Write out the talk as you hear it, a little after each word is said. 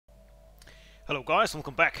Hello guys,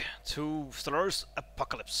 welcome back to Stellaris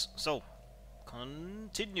Apocalypse. So,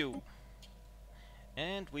 continue.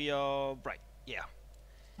 And we are... right, yeah.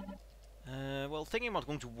 Well, thinking about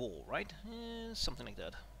going to war, right? Something like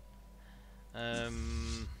that.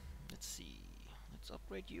 Let's see. Let's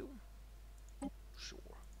upgrade you. Sure.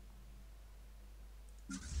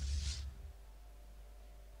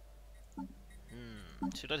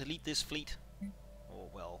 Should I delete this fleet? Oh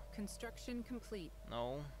well. Construction complete.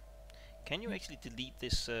 No. Can you actually delete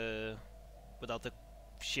this without the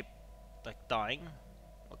ship like dying?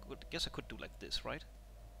 I guess I could do like this, right?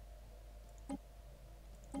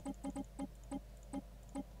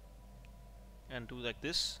 And do like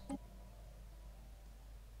this.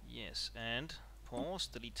 Yes, and pause,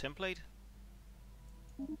 delete template.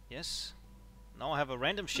 Yes. Now I have a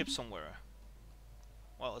random ship somewhere.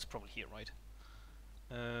 Well, it's probably here, right?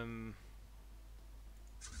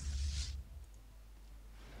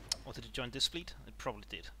 Or did it join this fleet? It probably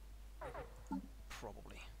did.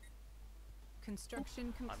 Probably.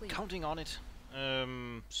 Construction complete. I'm counting on it.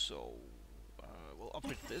 So we'll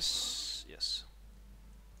upgrade this. Yes.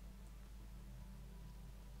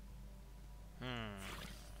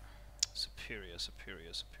 Superior,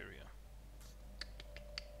 superior, superior.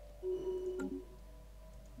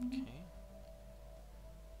 Okay.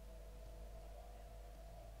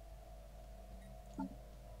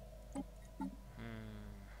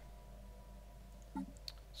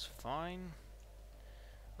 It's fine.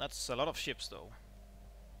 That's a lot of ships though.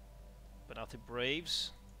 But are the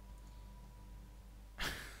Braves?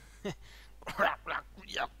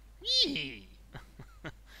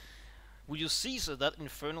 Will you cease that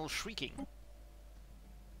infernal shrieking?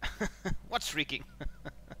 What's shrieking?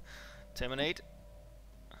 Terminate.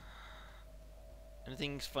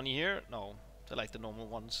 Anything funny here? No. They're like the normal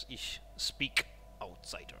ones. Ish. Speak,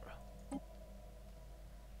 outsider.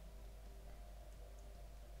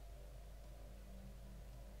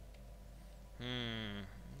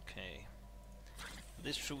 Okay.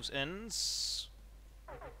 This truce ends.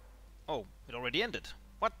 Oh, it already ended.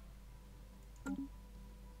 What?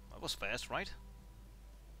 That was fast, right?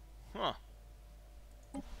 Huh.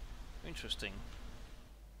 Interesting.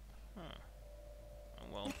 Huh.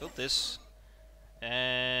 Well, build this.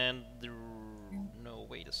 And... no,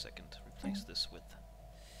 wait a second. Replace this with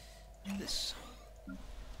this.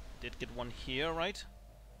 Did get one here, right?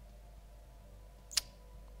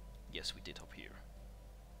 Yes, we did up here.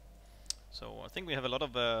 So I think we have a lot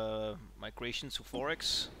of migration to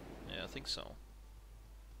 4x. Yeah, I think so.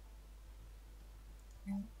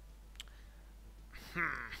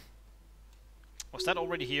 Was that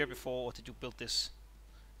already here before, or did you build this?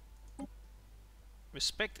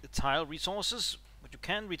 Respect tile resources, but you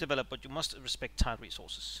can redevelop, but you must respect tile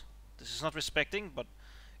resources. This is not respecting, but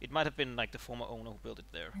it might have been like the former owner who built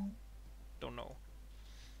it there. Don't know.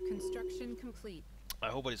 Construction complete. I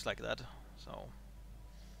hope it's like that. So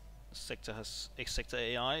the sector sector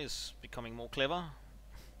AI is becoming more clever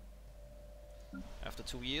after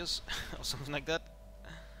 2 years or something like that.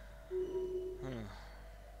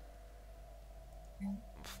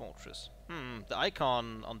 Fortress. The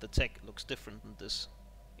icon on the tech looks different than this.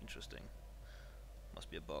 Interesting. Must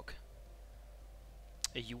be a bug.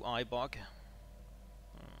 A UI bug.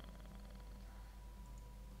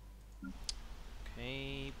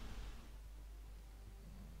 Okay.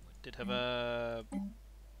 Did have a...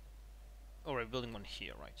 oh, we're building one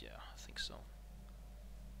here, right? Yeah, I think so.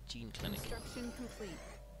 Gene clinic. Construction complete.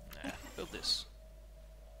 Nah, build this.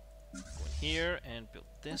 Go in here and build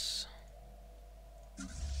this.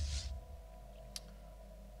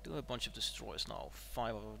 Do a bunch of destroyers now.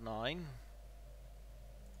 5 out of 9.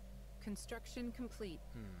 Construction complete.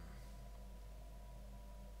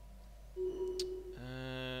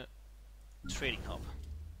 Trading hub.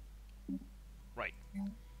 Right.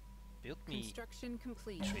 Build me Construction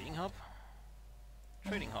complete. trading hub.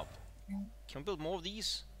 Trading hub. Can we build more of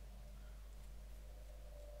these?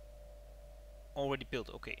 Already built.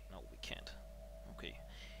 Okay, no, we can't. Okay.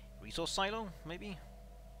 Resource silo, maybe?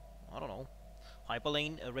 I don't know.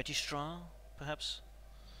 Hyperlane registrar, perhaps?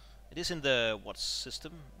 It is in the what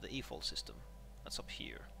system? The EFOL system. That's up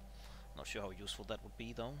here. Not sure how useful that would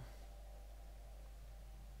be though.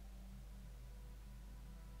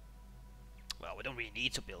 Well, we don't really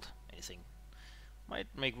need to build anything. Might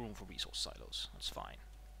make room for resource silos. That's fine.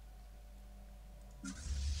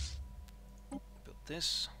 Build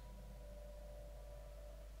this.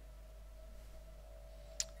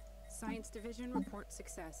 Science division report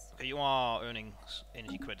success. Okay, you are earning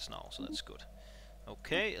energy credits now, so that's good.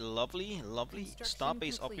 Okay, lovely, lovely.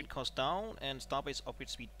 Starbase upgrade cost down and starbase upgrade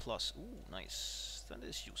speed plus. Ooh, nice. That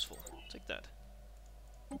is useful. Take that.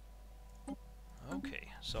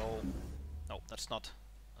 So, no, that's not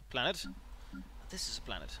a planet. This is a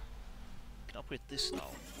planet. We can upgrade this now.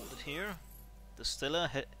 Hold it here. The stellar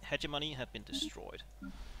hegemony had been destroyed.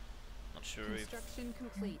 Not sure if Construction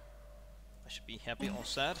complete. I should be happy or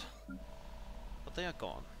sad, but they are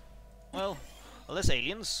gone. Well, less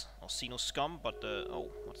aliens or Xeno scum, but oh,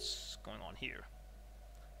 what's going on here?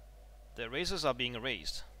 The races are being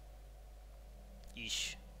erased.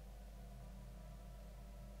 Yeesh.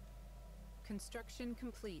 Construction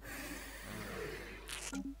complete.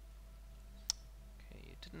 Okay,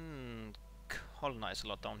 it didn't colonize a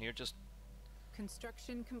lot down here, just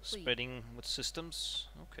Construction complete. spreading with systems.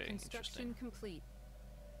 Okay, Construction interesting. complete.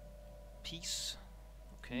 Peace.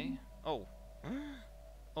 Okay. Oh.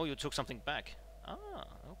 Oh, you took something back. Ah,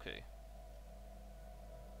 okay.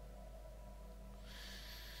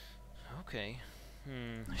 Okay.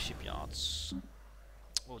 Shipyards.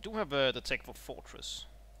 Well, we do have the tech for fortress.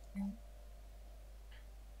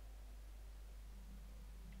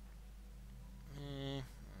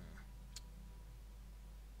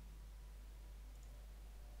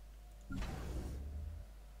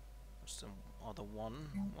 What's the other one?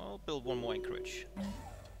 Well, build one more anchorage.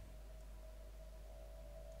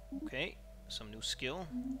 Okay, some new skill.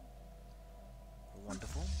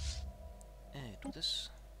 Wonderful. Do this.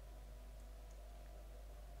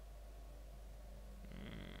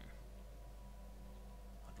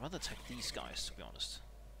 I'd rather attack these guys, to be honest.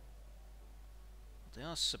 They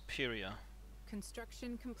are superior.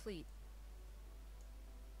 Construction complete.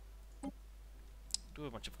 Do a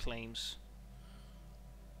bunch of claims.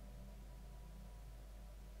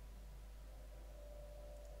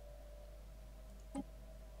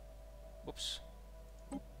 Whoops.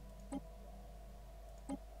 Do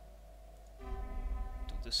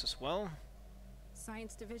this as well.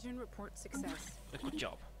 Science division report success. Good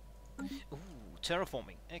job. Ooh,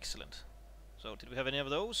 terraforming. Excellent. So, did we have any of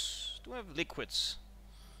those? Do we have liquids?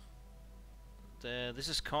 This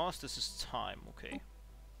is cost, this is time. Okay.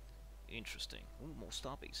 Interesting. Ooh, more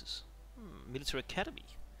star bases. Military academy.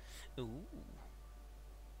 Ooh.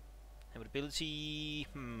 Habitability.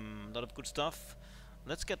 A lot of good stuff.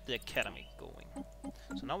 Let's get the academy going.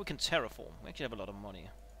 So now we can terraform. We actually have a lot of money.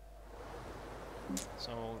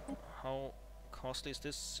 So, how costly is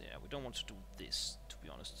this? Yeah, we don't want to do this, to be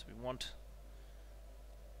honest. We want...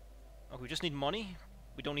 Oh, we just need money?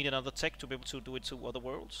 We don't need another tech to be able to do it to other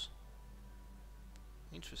worlds?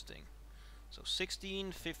 Interesting. So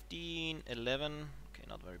 16, 15, 11... Okay,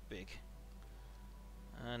 not very big.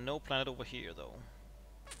 No planet over here, though.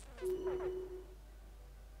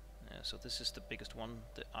 So this is the biggest one,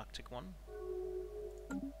 the Arctic one.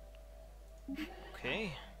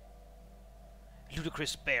 Okay.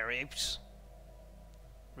 Ludicrous bear apes.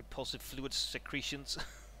 Repulsive fluid secretions.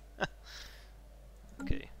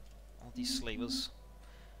 Okay. All these slavers.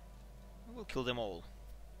 We'll kill them all.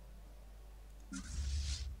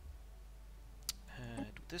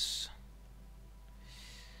 Do this.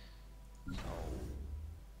 So.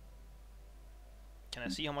 Can I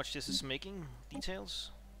see how much this is making?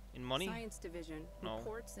 Details? In money? Science division No.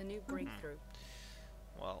 reports a new breakthrough.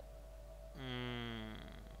 Well,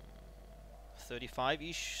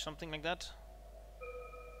 35-ish, something like that.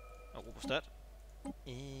 Oh, what was that?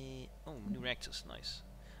 Oh, new reactors, nice.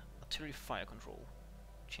 Artillery fire control.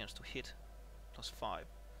 Chance to hit. +5.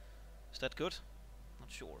 Is that good?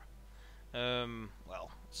 Not sure.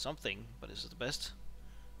 Well, something, but is it the best?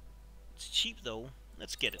 It's cheap though.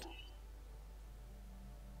 Let's get it.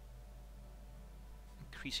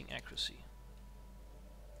 Increasing accuracy.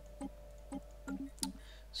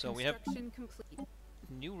 So we have Construction complete.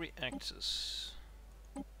 new reactors.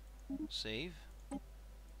 Save.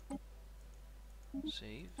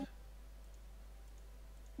 Save.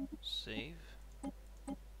 Save.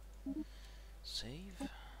 Save.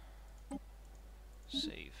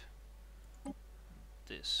 Save.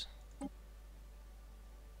 This.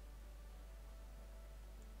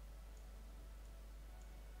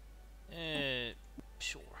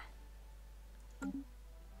 Sure.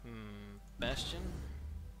 Bastion.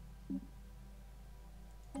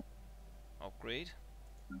 Upgrade.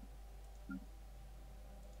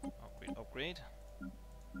 Upgrade, upgrade.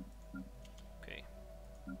 Okay.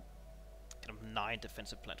 Kind of 9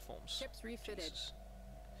 defensive platforms. Ships refitted. Jesus.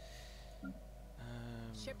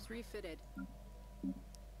 Ships refitted.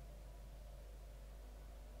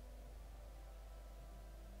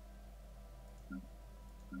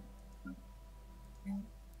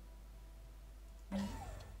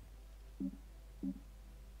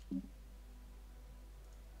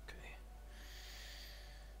 Okay.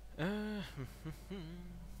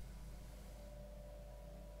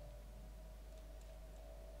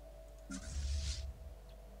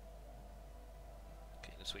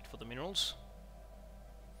 Let's wait for the minerals.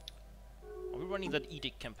 Are we running that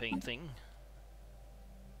edict campaign thing?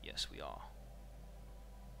 Yes, we are.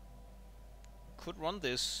 Could run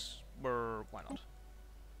this, but why not?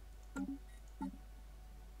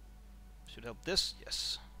 Should help this?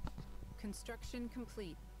 Yes. Construction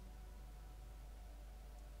complete.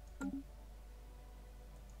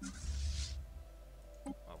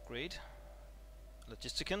 Upgrade.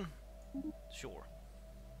 Logistican? Sure.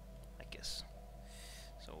 I guess.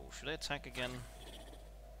 So, should I attack again?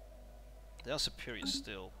 They are superior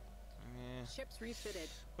still. Ships refitted.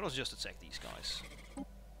 But also just attack these guys.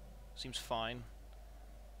 Seems fine.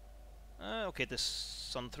 Okay, this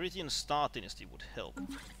Sunthridian Star Dynasty would help.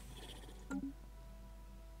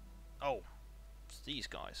 Oh, it's these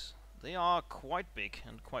guys. They are quite big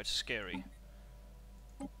and quite scary.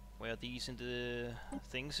 Where are these in the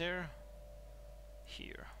things here?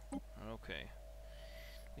 Here. Okay.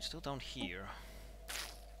 We're still down here.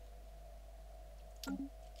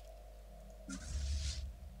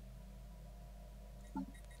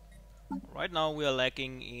 Right now we are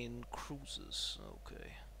lacking in cruises.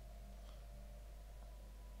 Okay.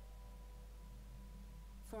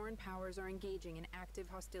 Foreign powers are engaging in active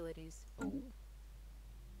hostilities. Oh.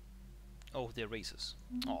 Oh, they're races.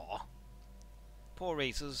 Aw. Poor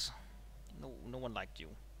races. No one liked you.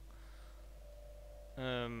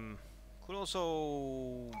 Could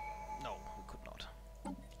also... No, we could not.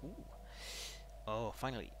 Ooh. Oh,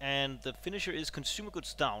 finally. And the finisher is consumer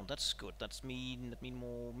goods down. That's good. That mean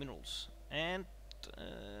more minerals. And...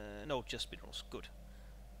 no, just minerals. Good.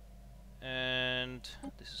 And...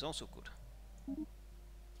 this is also good.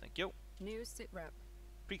 Thank you. New sit rep.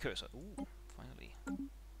 Precursor. Ooh, finally.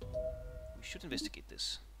 We should investigate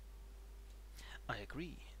this. I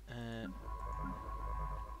agree.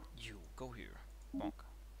 You, go here. Bonk.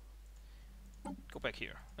 Go back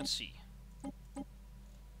here. Let's see.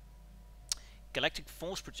 Galactic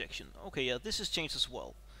force projection. Okay, yeah, this has changed as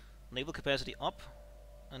well. Naval capacity up,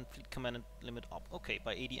 and fleet command limit up. Okay,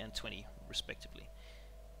 by 80 and 20, respectively.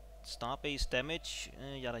 Starbase damage,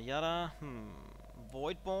 yada yada.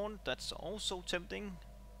 Voidborn, that's also tempting.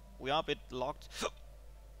 We are a bit locked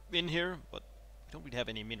in here, but we don't really have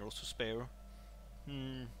any minerals to spare.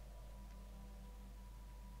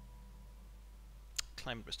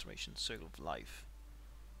 Climate restoration, circle of life.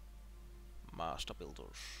 Master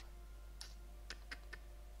builders.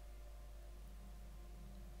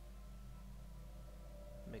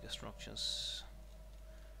 Mega structures.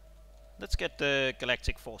 Let's get the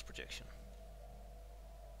galactic force projection.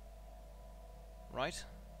 Right?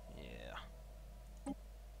 Yeah.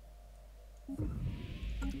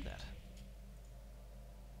 Do that.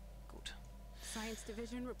 Good. Science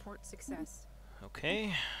division report success.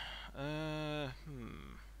 Okay.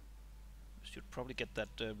 Should probably get that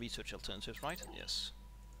research alternatives, right? Yes.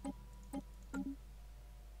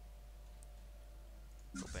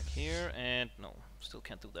 Go back here, and no, still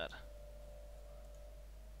can't do that.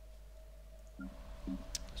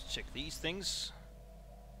 Let's check these things.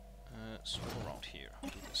 Swim around here.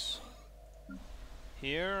 Do this.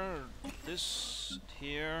 Here, this,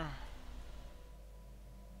 here.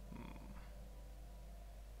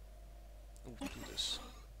 Ooh, do this.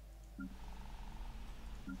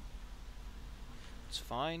 It's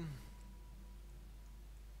fine.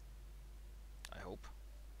 I hope.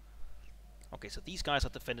 Okay, so these guys are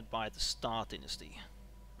defended by the Star Dynasty.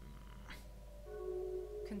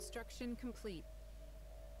 Construction complete.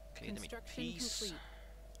 Okay, Construction complete.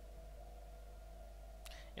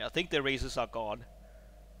 Yeah, I think their races are gone.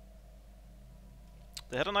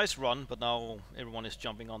 They had a nice run, but now everyone is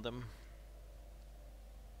jumping on them.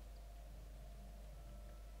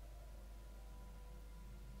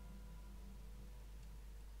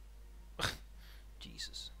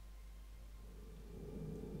 Jesus.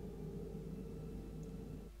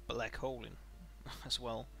 Black hole in as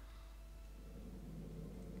well.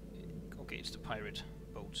 Okay, it's the pirate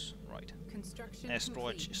boats, right. Construction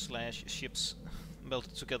Asteroid complete. slash ships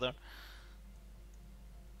melted together.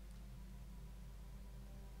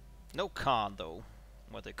 No Khan though,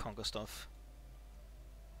 where they conquer stuff.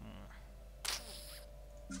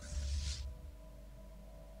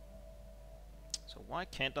 So why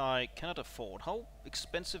cannot afford? How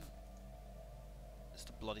expensive is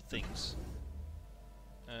the bloody things?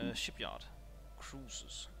 Shipyard.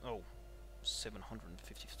 Cruises. Oh,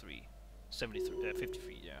 753.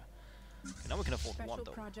 53, yeah. Okay, now we can afford Special one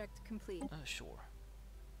though. project complete. Sure.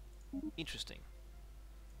 Interesting.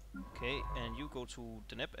 Okay, and you go to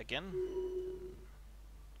Deneb again.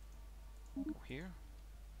 Go here.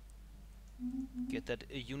 Get that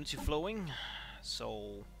unity flowing.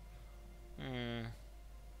 So,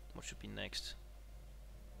 what should be next?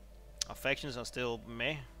 Our factions are still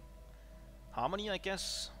meh. Harmony, I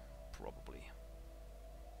guess? Probably.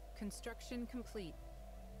 Construction complete.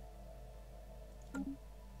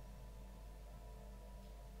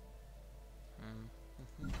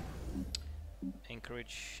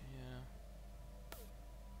 Anchorage, yeah.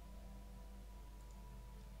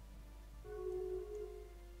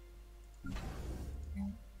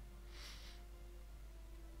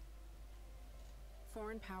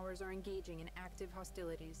 Foreign powers are engaging in active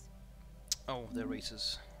hostilities. Oh, they're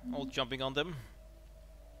races. All jumping on them.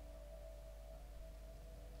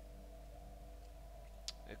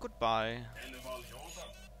 Goodbye.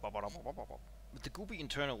 With the goopy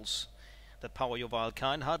internals that power your wild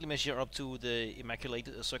kind hardly measure up to the immaculate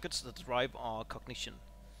circuits that drive our cognition.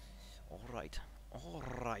 Alright.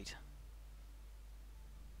 Alright.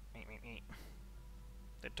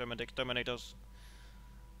 Exterminators.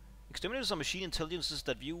 Exterminators are machine intelligences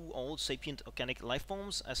that view all sapient organic life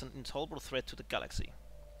forms as an intolerable threat to the galaxy.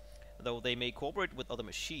 Though they may cooperate with other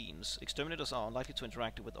machines, exterminators are unlikely to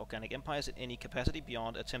interact with organic empires in any capacity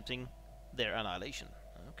beyond attempting their annihilation.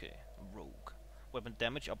 Okay, rogue. Weapon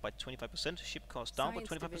damage up by 25%, ship cost down by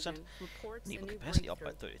 25%, naval capacity up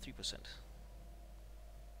by 33%.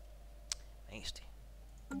 Nasty.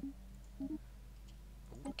 Ooh,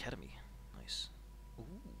 academy. Nice. Ooh.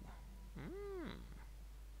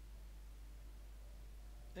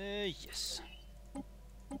 Yes.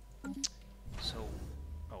 So,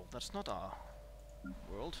 oh, that's not our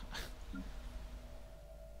world.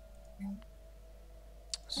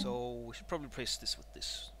 So, we should probably place this with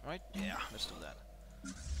this, right? Yeah, let's do that.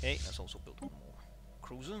 Okay, let's also build one more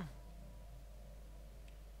cruiser.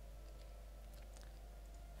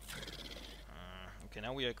 Okay,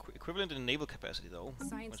 now we are equivalent in naval capacity, though.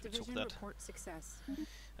 Science division report success.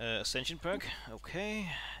 Ascension perk, okay.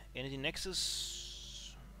 Energy Nexus.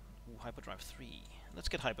 Ooh, Hyperdrive 3. Let's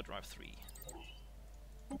get Hyperdrive 3.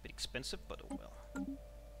 A bit expensive, but oh well.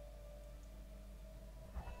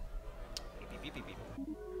 Beep, beep, beep, beep, beep.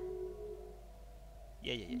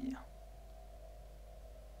 Yeah.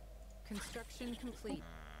 Construction complete.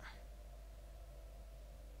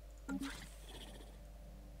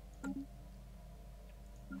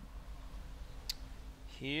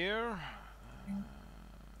 Here,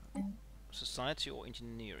 society or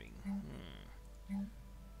engineering.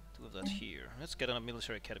 Do that here. Let's get a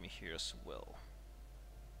military academy here as well.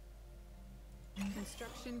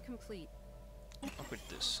 Construction complete. Upgrade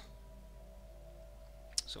this.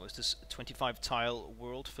 So is this 25 tile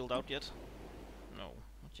world filled out yet? No,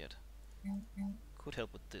 not yet. Could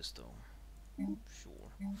help with this though.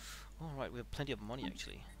 Sure. Alright, we have plenty of money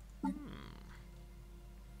actually.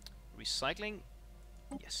 Recycling?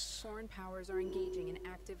 Yes. Foreign powers are engaging in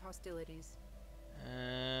active hostilities.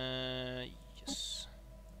 Yes.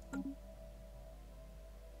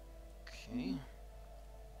 Okay.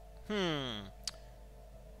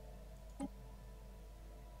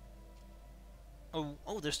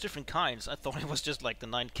 Oh, there's different kinds. I thought it was just like the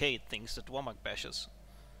 9K things that Womack bashes.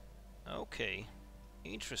 Okay.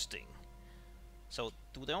 Interesting. So,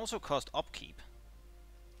 do they also cost upkeep?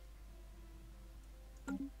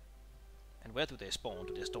 And where do they spawn?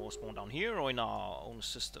 Do they spawn down here or in our own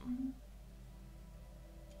system?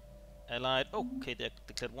 Allied. Oh, okay, they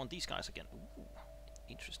declared one of these guys again. Ooh,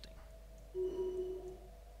 interesting.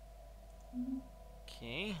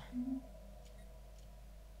 Okay.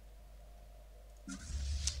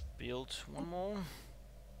 Build one more.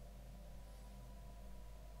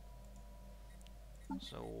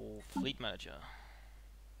 So, fleet manager.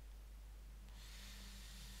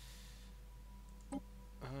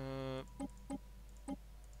 Do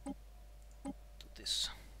this.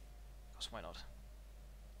 Because why not?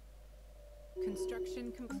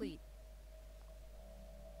 Construction complete.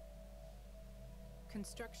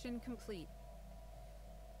 Construction complete.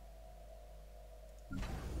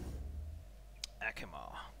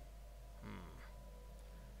 Akima.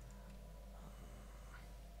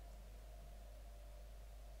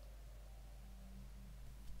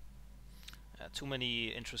 Too many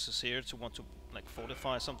interests here to want to like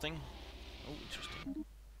fortify something. Oh, interesting.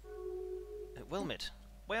 Wilmot.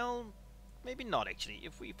 Well, maybe not actually.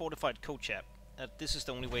 If we fortified Kochap, this is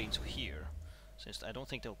the only way into here, since I don't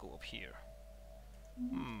think they'll go up here.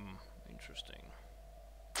 Interesting.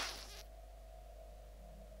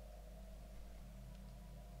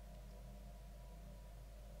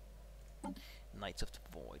 Knights of the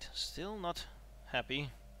Void. Still not happy.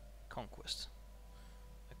 Conquest.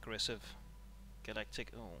 Aggressive.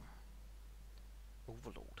 Galactic. Oh.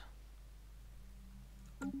 Overload.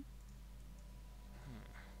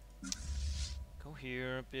 Go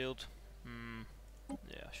here, build.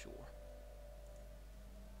 Yeah, sure.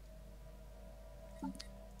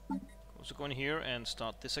 to go in here and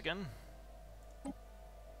start this again.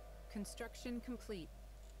 Construction complete.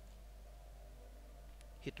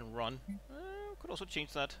 Hit and run. Could also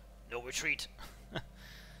change that. No retreat.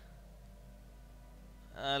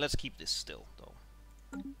 Let's keep this still, though.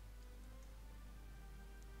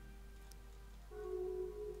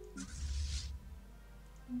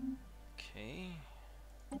 Okay.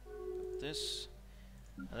 This.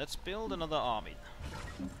 Let's build another army.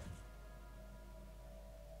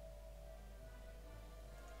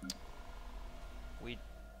 We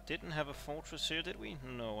didn't have a fortress here, did we?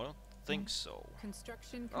 No, I don't think so.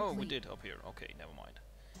 Construction complete. Oh, we did up here. Okay, never mind.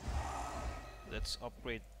 Let's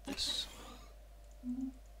upgrade this.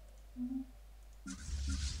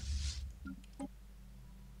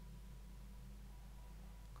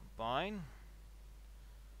 Combine.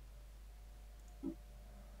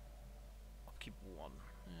 Upkeep 1.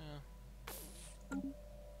 Yeah.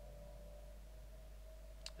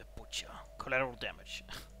 The butcher. Collateral damage.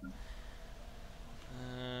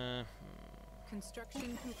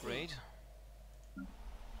 Construction complete.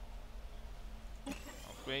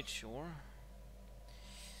 Upgrade, sure.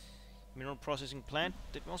 Mineral processing plant.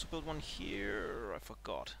 Did we also build one here? I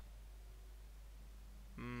forgot.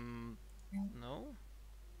 No?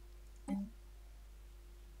 No,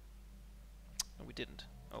 we didn't.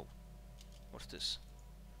 Oh. What's this?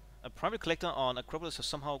 A private collector on Acropolis has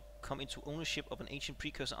somehow come into ownership of an ancient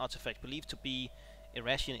precursor artifact believed to be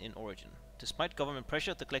Irasian in origin. Despite government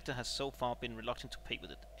pressure, the collector has so far been reluctant to pay with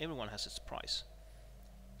it. Everyone has its price.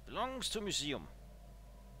 It belongs to a museum.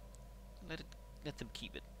 Let them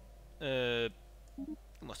keep it. It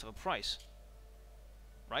must have a price.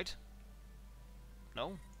 Right?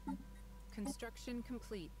 No? Construction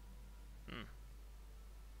complete.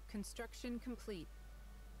 Construction complete.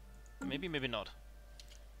 Maybe, maybe not.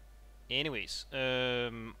 Anyways, I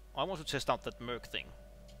want to test out that Merc thing.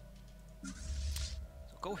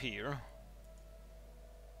 So go here.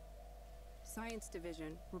 Science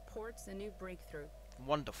Division reports a new breakthrough.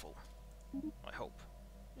 Wonderful. I hope.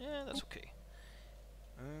 Yeah, that's okay.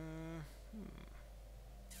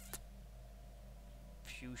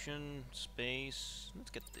 Fusion, space. Let's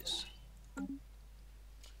get this. Let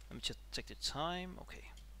me just take the time.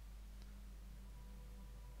 Okay.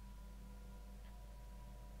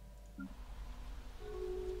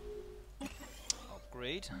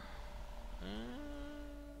 Upgrade.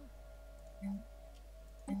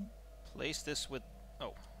 Place this with...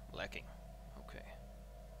 Oh, lacking. Okay.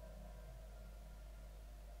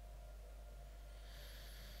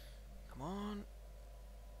 Come on.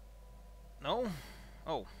 No?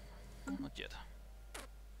 Oh, not yet.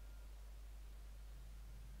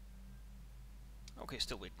 Okay,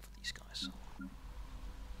 still waiting for these guys. Okay,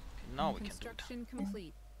 now we can do it. Construction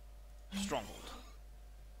complete. Stronghold.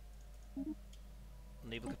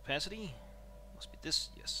 Naval capacity. Must be this,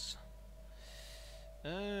 yes.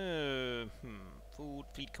 Food,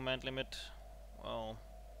 fleet command limit. Well,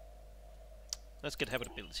 let's get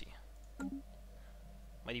habitability.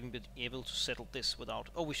 Might even be able to settle this without...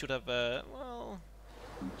 Oh, we should have, well...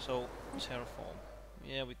 So, terraform.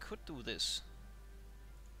 Yeah, we could do this.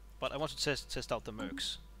 But I want to test out the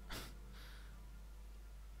mercs.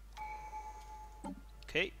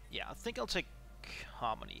 Okay, yeah, I think I'll take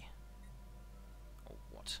harmony. Oh,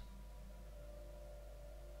 what?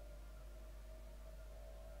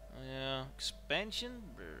 Yeah, expansion?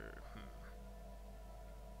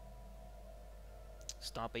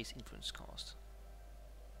 Starbase influence cost.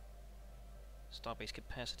 Starbase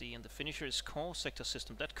capacity, and the finisher is core sector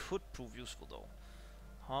system. That could prove useful though.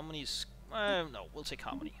 Harmony is... no, we'll take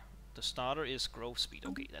harmony. The starter is growth speed.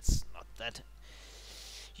 Okay, that's not that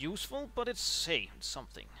useful, but it's, hey, it's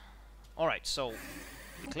something. Alright, so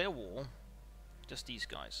declare war. Just these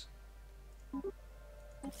guys.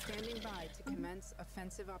 Standing by to commence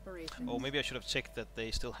offensive operations. Oh, maybe I should have checked that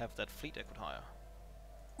they still have that fleet I could hire.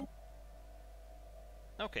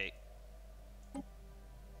 Okay.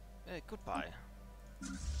 Goodbye.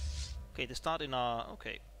 Okay, they start in our...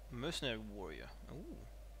 Okay, mercenary warrior. Ooh.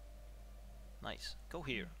 Nice. Go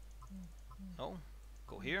here. No.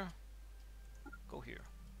 Go here. Go here.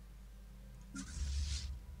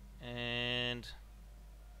 And...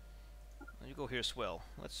 you go here as well.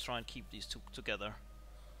 Let's try and keep these two together.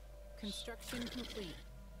 Construction complete.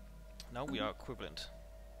 Now we are equivalent.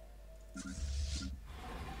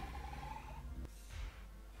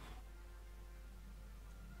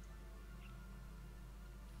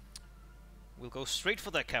 We'll go straight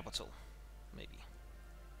for their capital. Maybe.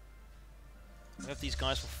 We have these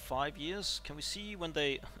guys for 5 years. Can we see when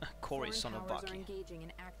they... Corey, son of Foreign powers Baki. are engaging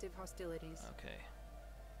in active hostilities. Okay.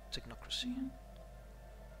 Technocracy.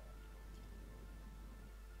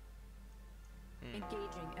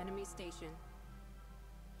 Engaging enemy station.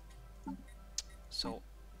 So,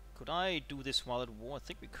 could I do this while at war? I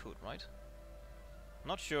think we could, right?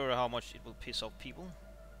 Not sure how much it will piss off people.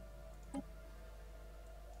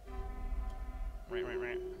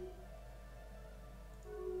 Right.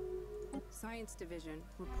 Science Division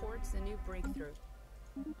reports a new breakthrough.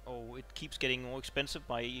 Oh, it keeps getting more expensive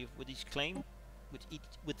with each claim.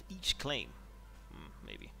 With each claim,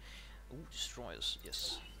 maybe. Ooh, destroyers,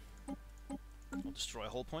 yes. We'll destroy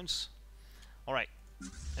hull points. All right,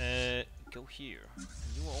 go here.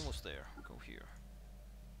 You were almost there. Go here.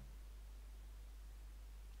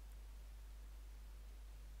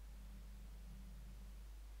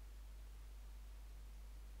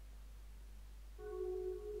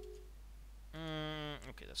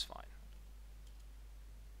 Okay, that's fine.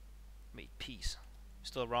 Made peace.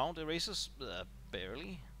 Still around, erasers?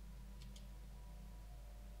 Barely.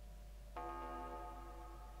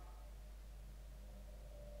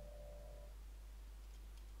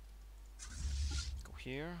 Go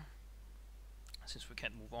here. Since we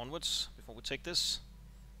can't move onwards before we take this.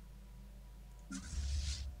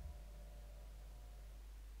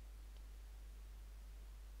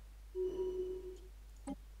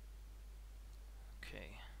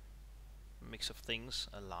 Okay. Mix of things,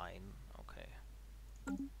 align. Okay.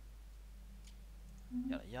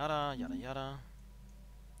 Yada yada, yada yada.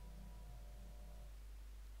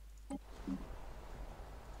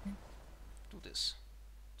 Do this.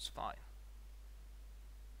 It's fine.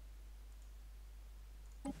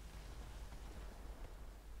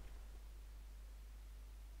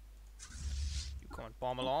 You come and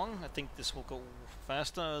bomb along. I think this will go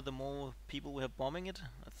faster the more people we have bombing it,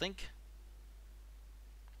 I think.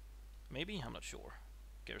 Maybe? I'm not sure.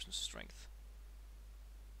 Garrison's strength.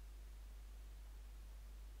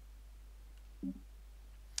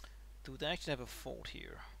 Do they actually have a fort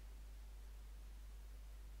here?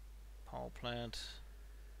 Power plant.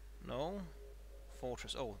 No.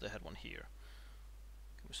 Fortress. Oh, they had one here.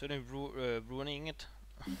 Okay, we're certainly ruining it.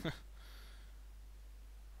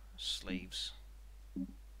 Slaves.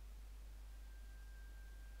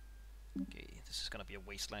 Okay, this is gonna be a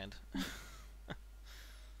wasteland.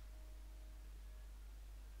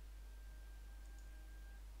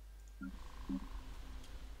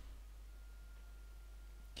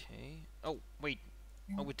 Okay. Oh, wait.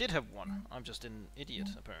 Oh, we did have one. I'm just an idiot,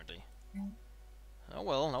 apparently. Oh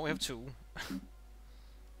well, now we have two.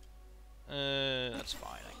 That's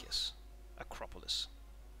fine, I guess. Acropolis.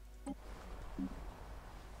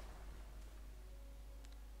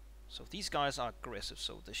 So these guys are aggressive,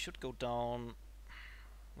 so they should go down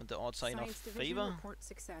when the odds are in our favor. Report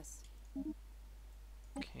success.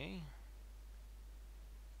 Okay.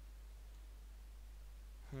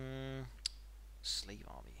 Slave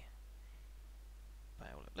army.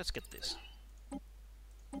 Let's get this.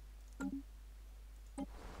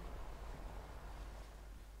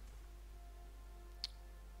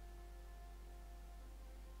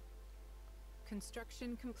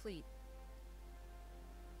 Construction complete.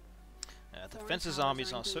 The defenses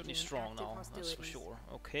armies are certainly strong now, that's for sure.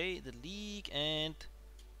 Okay, the League and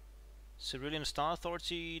Cerulean Star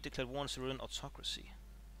Authority declared war on Cerulean Autocracy.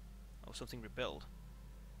 Oh, something rebelled.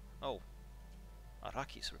 Oh,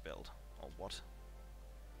 Arrakis rebelled. Or what?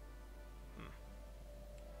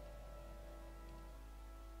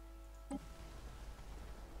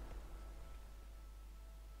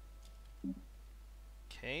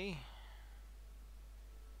 Okay.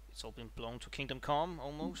 It's all been blown to Kingdom Come,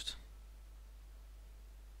 almost.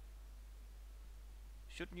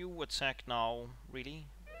 Shouldn't you attack now, really?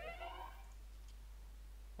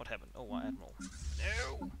 What happened? Oh, Admiral.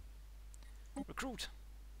 No! Recruit!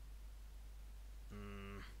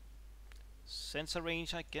 Sensor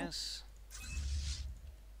range, I guess.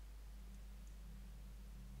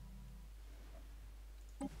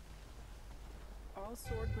 All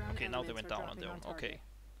sword ground okay, now they elements went are down on their own. dropping Okay. target.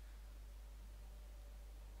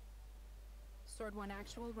 Sword 1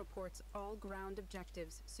 Actual reports all ground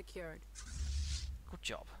objectives secured. Good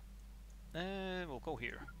job. We'll go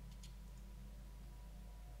here.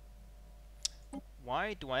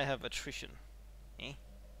 Why do I have attrition? Eh?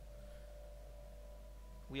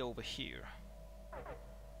 We over here.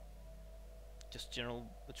 Just general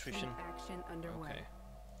attrition. Full action underway.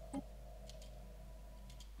 Okay.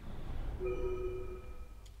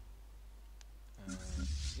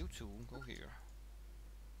 You two, go here.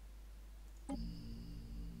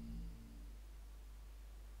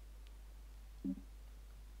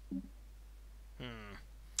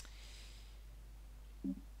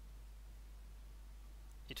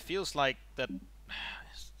 It feels like that.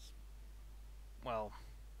 Well,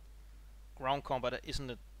 ground combat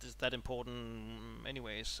isn't that important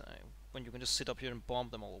anyways, when you can just sit up here and bomb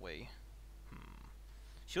them all away.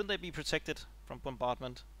 Shouldn't they be protected from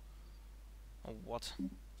bombardment? Or what?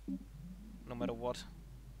 No matter what?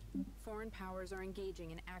 Foreign powers are engaging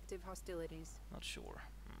in active hostilities. Not sure.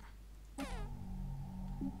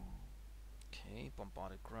 Okay,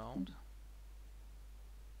 bombarded ground.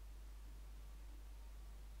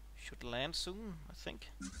 Should land soon, I think.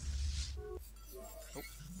 Oh,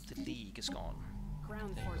 the League is gone.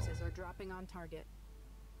 Ground forces are dropping on target.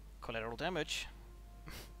 Collateral damage.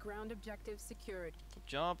 Ground objectives secured. Good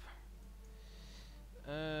job.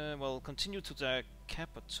 Well, continue to the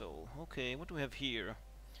capital. Okay, what do we have here?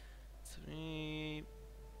 3...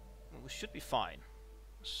 Well, we should be fine,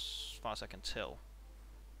 as far as I can tell.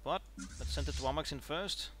 But, let's send the Dwarmax in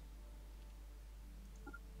first.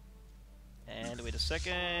 And wait a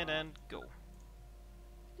second, and go.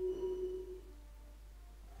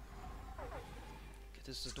 Okay,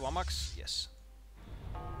 this is the Dwarmax, yes.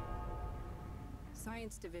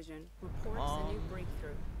 Science Division reports a new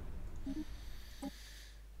breakthrough.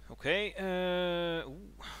 Okay,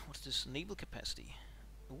 ooh, what's this? Naval capacity.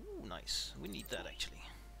 Ooh, nice. We need that, actually.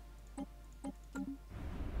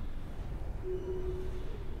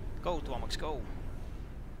 Go, Dwarmax, go!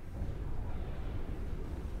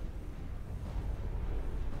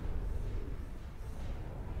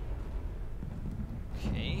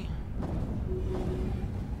 Okay.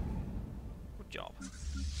 Good job.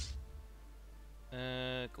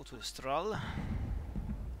 Go to the Stral.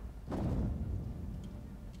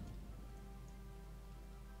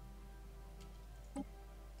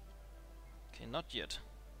 Okay, not yet.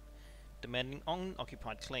 Demanding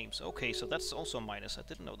unoccupied claims. Okay, so that's also a minus. I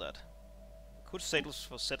didn't know that. Could settle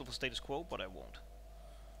for status quo, but I won't.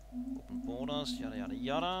 Open borders, yada yada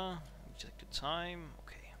yada. Check the time.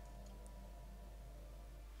 Okay.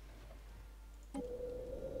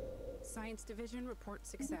 Science Division reports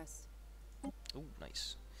success. Oh,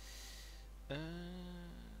 nice.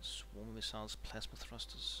 Swarm missiles, plasma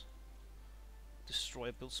thrusters.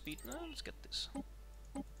 Destroyer build speed. Let's get this.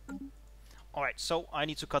 Alright, so I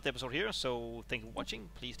need to cut the episode here, so thank you for watching.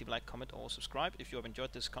 Please leave a like, comment, or subscribe if you have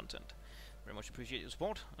enjoyed this content. Very much appreciate your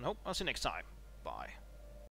support, and hope I'll see you next time. Bye.